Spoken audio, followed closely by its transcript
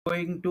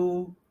going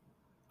to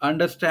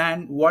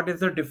understand what is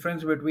the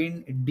difference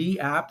between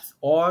DApps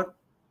or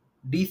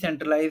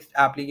decentralized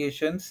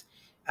applications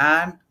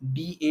and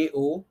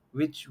DAO,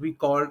 which we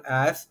call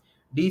as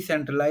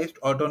decentralized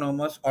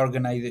autonomous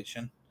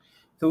organization.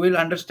 So we'll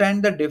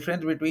understand the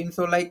difference between.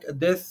 So like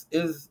this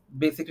is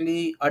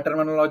basically a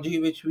terminology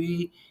which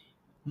we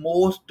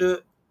mostly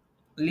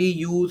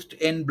used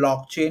in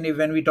blockchain.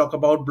 When we talk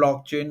about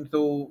blockchain,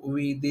 so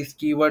we these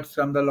keywords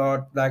come a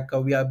lot, like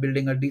we are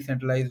building a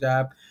decentralized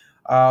app.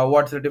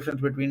 What's the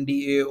difference between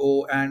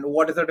DAO, and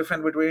what is the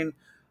difference between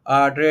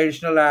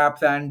traditional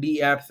apps and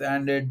DApps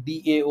and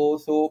DAO?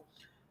 So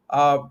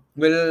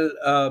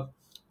we'll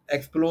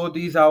explore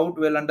these out.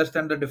 We'll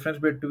understand the difference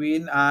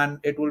between, and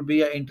it will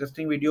be an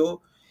interesting video.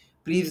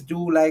 Please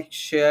do like,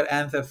 share,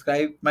 and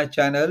subscribe my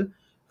channel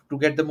to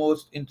get the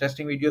most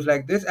interesting videos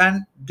like this.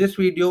 And this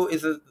video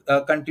is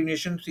a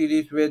continuation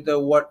series with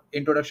what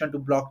introduction to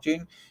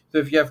blockchain. So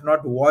if you have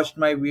not watched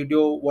my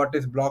video, what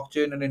is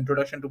blockchain and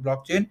introduction to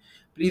blockchain,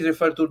 please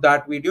refer to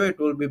that video. It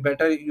will be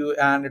better you,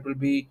 and it will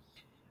be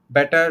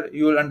better,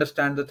 you will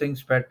understand the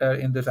things better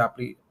in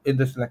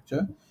this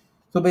lecture.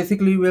 So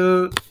basically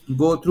we'll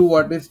go through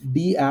what is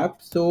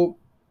DApp. So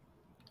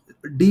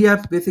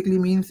DApp basically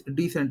means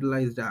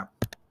decentralized app.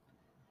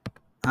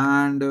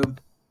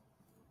 And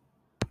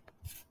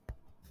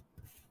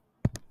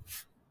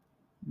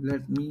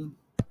let me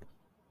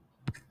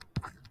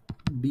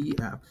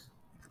DApps.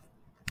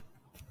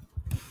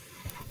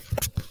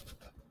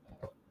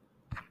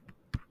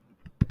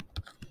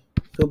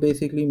 So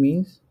basically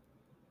means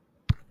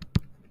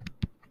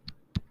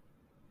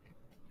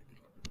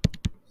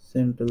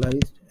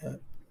centralized app.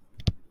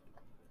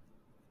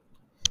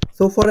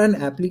 So for an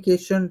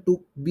application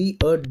to be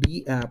a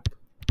DApp,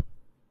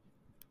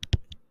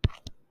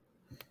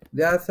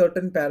 there are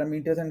certain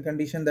parameters and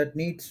conditions that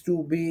needs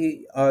to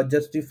be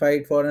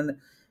justified for an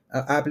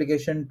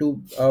application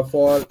to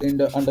fall in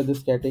the under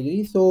this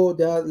category. So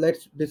there,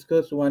 let's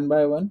discuss one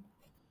by one.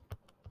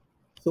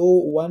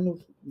 So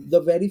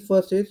the very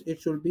first is it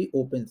should be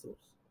open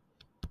source.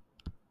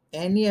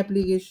 Any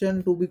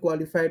application to be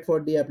qualified for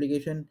the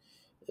application,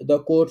 the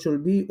code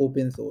should be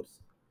open source.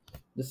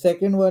 The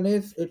second one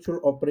is it should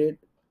operate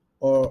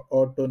or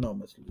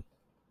autonomously.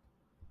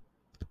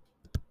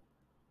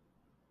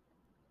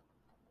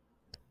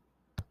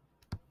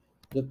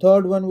 The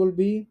third one will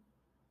be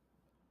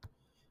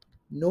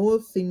no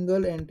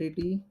single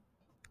entity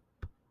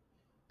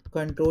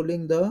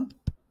controlling the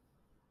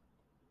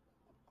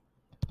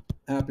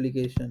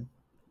application.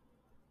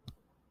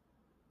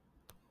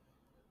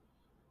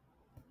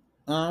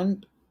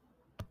 And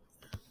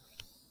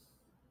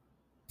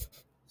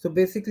so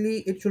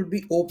basically it should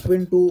be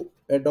open to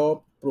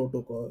adopt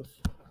protocols.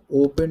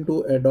 Open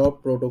to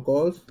adopt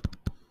protocols.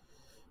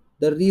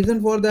 The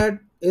reason for that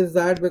is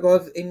that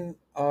because in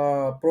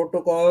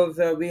protocols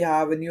we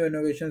have new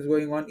innovations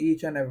going on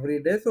each and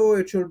every day, so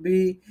it should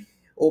be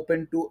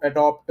open to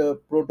adopt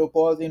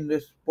protocols in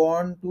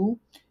response to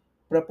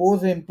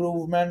propose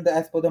improvement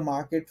as per the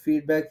market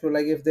feedback. So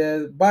like if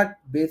there's, but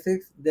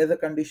basics, there's a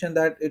condition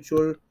that it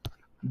should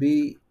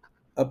be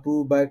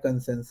approved by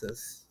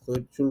consensus, so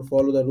it should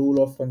follow the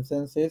rule of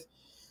consensus.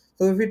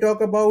 So if we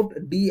talk about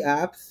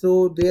DApps,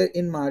 so they're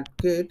in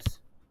markets.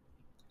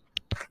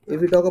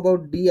 If we talk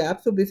about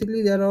DApp, so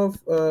basically there are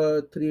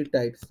of three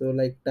types. So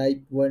like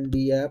type 1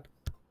 DApp,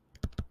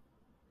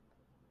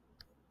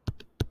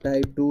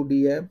 type 2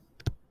 DApp,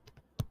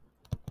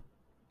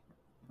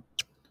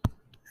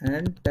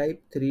 and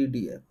type 3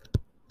 DApp.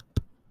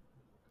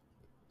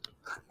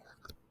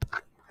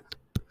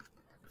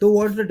 So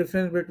what's the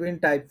difference between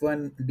type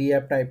 1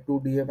 DApp, type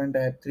 2 DApp, and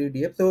type 3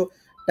 DApp? So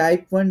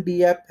type 1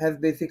 DApp has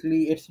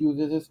basically, it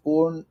uses its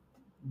own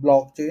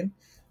blockchain.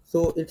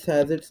 So it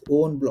has its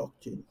own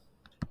blockchain.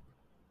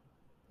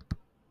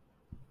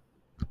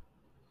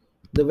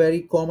 The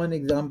very common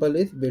example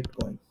is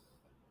Bitcoin.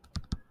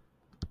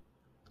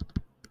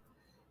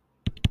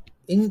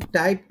 In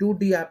type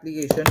 2D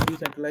application,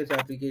 decentralized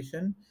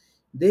application,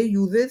 they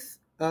uses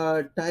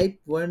type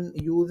 1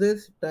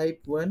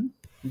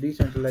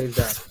 decentralized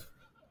app.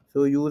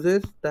 So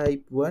uses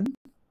type 1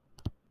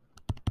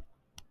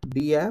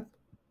 D app,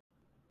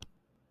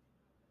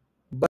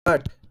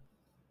 but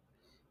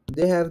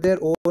they have their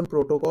own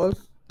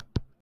protocols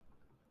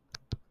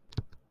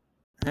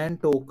and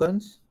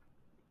tokens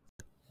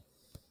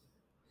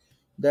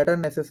that are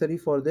necessary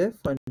for their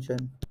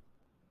function.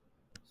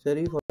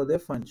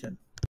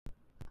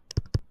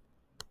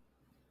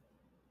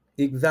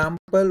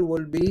 Example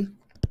will be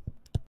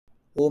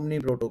Omni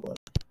protocol.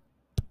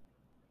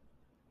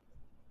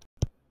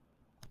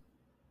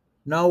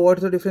 Now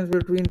what's the difference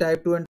between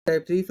type 2 and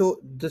type 3? So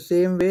the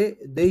same way,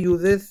 they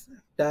uses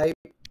type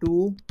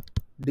 2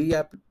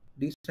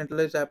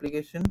 decentralized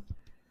application.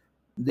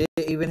 They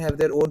even have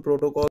their own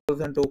protocols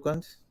and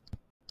tokens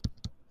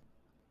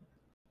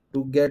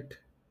to get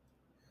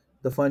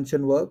the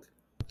function work.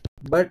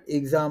 But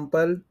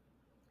example,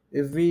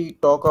 if we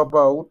talk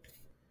about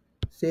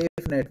safe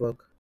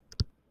network,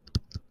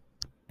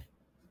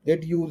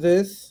 it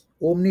uses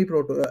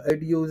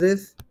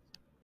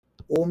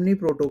Omni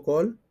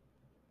protocol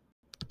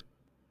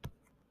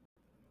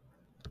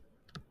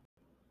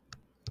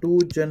to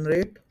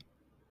generate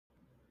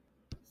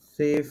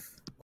safe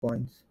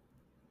coins.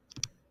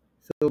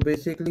 So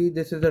basically,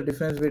 this is the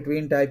difference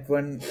between type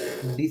 1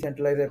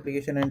 decentralized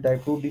application and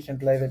type 2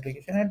 decentralized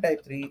application and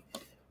type 3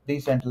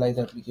 decentralized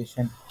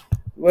application.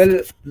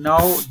 Well,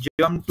 now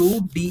jump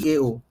to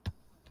DAO.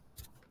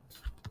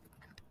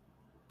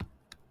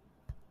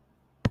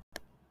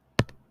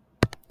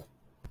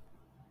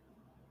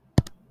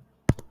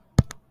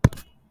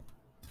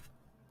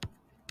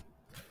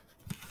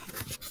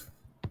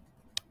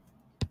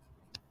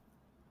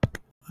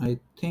 I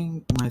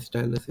think my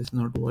stylus is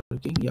not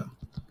working. Yeah,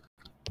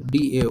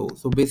 DAO.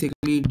 So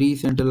basically,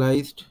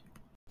 decentralized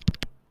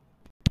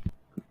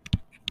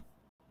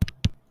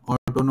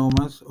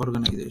autonomous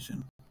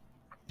organization.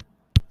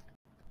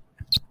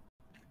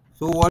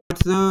 So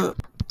what's the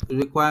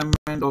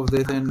requirement of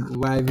this and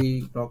why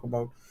we talk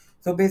about?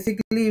 So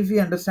basically, if we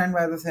understand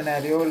why the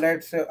scenario,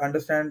 let's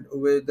understand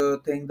with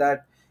the thing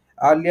that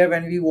earlier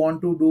when we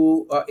want to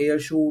do a air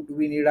shoot,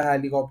 we need a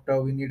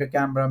helicopter, we need a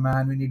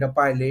cameraman, we need a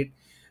pilot.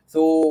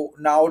 So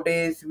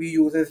nowadays we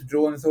uses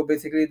drones. So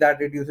basically that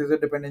reduces the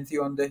dependency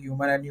on the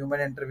human, and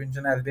human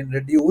intervention has been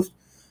reduced.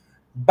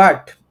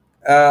 But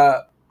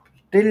uh,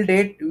 till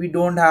date we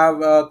don't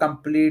have a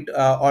complete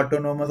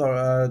autonomous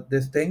or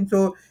this thing.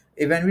 So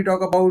when we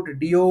talk about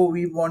DO,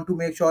 we want to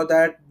make sure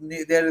that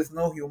there is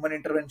no human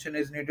intervention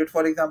is needed.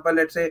 For example,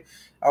 let's say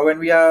when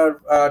we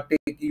are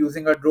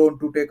using a drone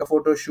to take a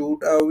photo shoot,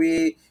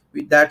 we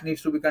that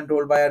needs to be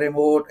controlled by a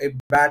remote. If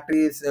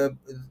battery is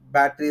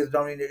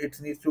down, it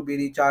needs to be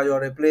recharged or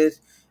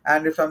replaced.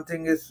 And if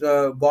something is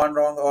gone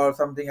wrong or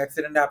something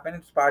accident happened,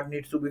 its part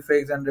needs to be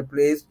fixed and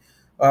replaced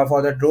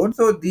for the drone.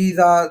 So these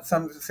are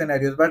some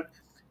scenarios. But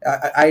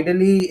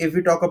ideally, if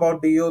we talk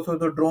about DO, so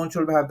the drone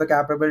should have the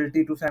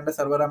capability to send a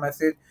server a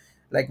message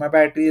like my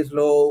battery is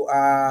low,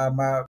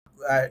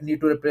 I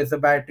need to replace the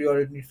battery, or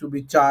it needs to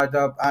be charged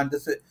up, and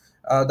this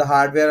the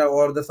hardware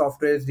or the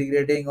software is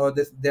degrading, or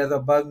this there's a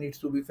bug needs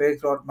to be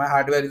fixed, or my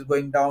hardware is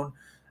going down.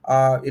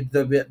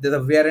 There's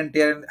a wear and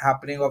tear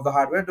happening of the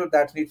hardware, so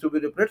that needs to be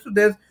replaced. So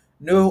there's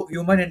no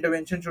human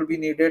intervention should be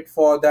needed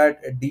for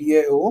that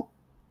DAO.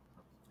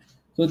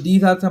 So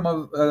these are some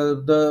of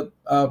the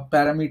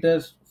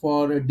parameters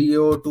for a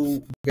DAO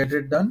to get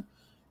it done.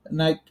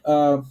 Like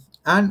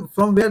and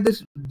from where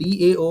this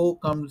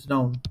DAO comes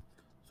down.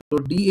 So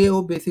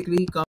DAO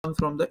basically comes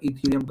from the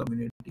Ethereum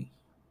community.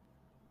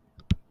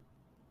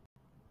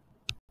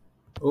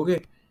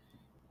 Okay,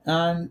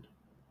 and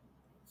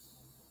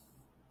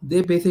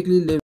they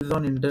basically lives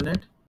on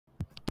internet.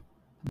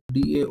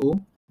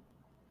 DAO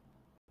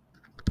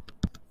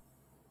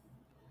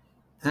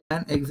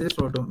and exists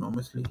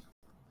autonomously.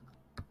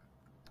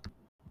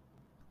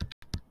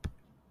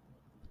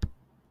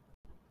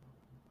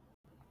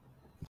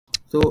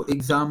 So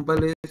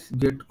example is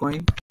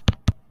Gitcoin,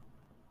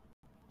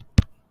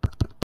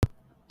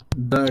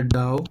 the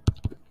DAO,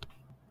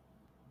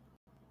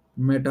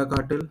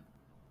 Metacartel,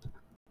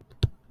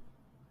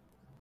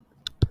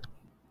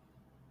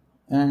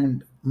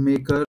 and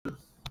Maker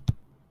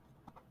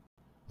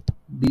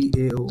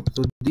DAO.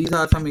 So these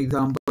are some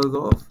examples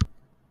of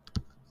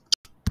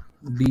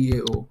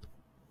DAO.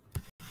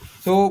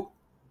 So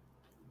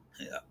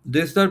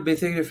this is the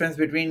basic difference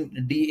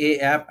between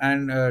DApp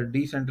and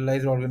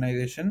decentralized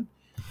organization.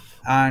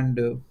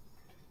 And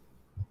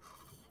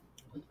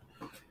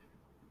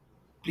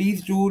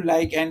please do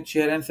like and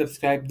share and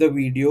subscribe the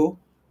video.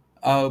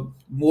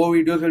 More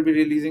videos will be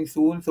releasing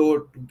soon.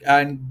 So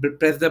and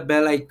press the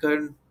bell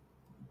icon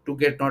to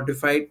get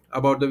notified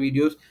about the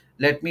videos.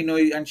 Let me know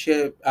and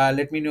share.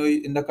 Let me know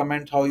in the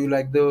comments how you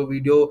like the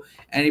video.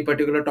 Any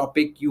particular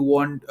topic you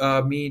want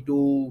me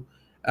to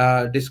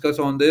discuss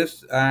on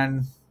this.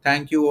 And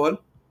thank you all.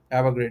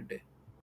 Have a great day.